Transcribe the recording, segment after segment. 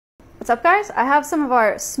What's up, guys? I have some of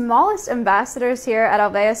our smallest ambassadors here at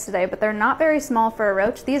Alveus today, but they're not very small for a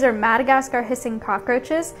roach. These are Madagascar hissing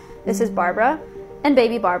cockroaches. This is Barbara and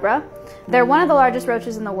baby Barbara. They're one of the largest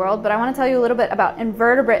roaches in the world, but I want to tell you a little bit about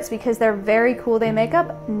invertebrates because they're very cool. They make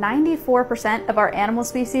up 94% of our animal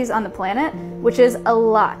species on the planet, which is a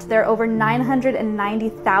lot. There are over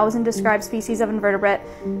 990,000 described species of invertebrate.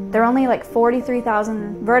 There are only like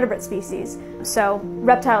 43,000 vertebrate species. So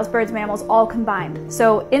reptiles, birds, mammals, all combined.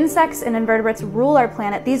 So insects and invertebrates rule our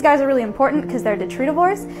planet. These guys are really important because they're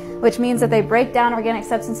detritivores, which means that they break down organic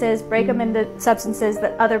substances, break them into substances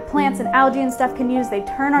that other plants and algae and stuff can use. They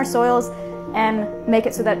turn our soils and make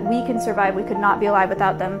it so that we can survive. We could not be alive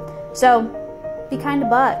without them. So be kind to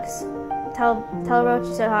bugs. Tell a roach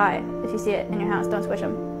to say hi if you see it in your house. Don't squish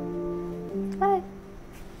them. Bye.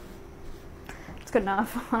 It's good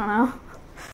enough. I don't know.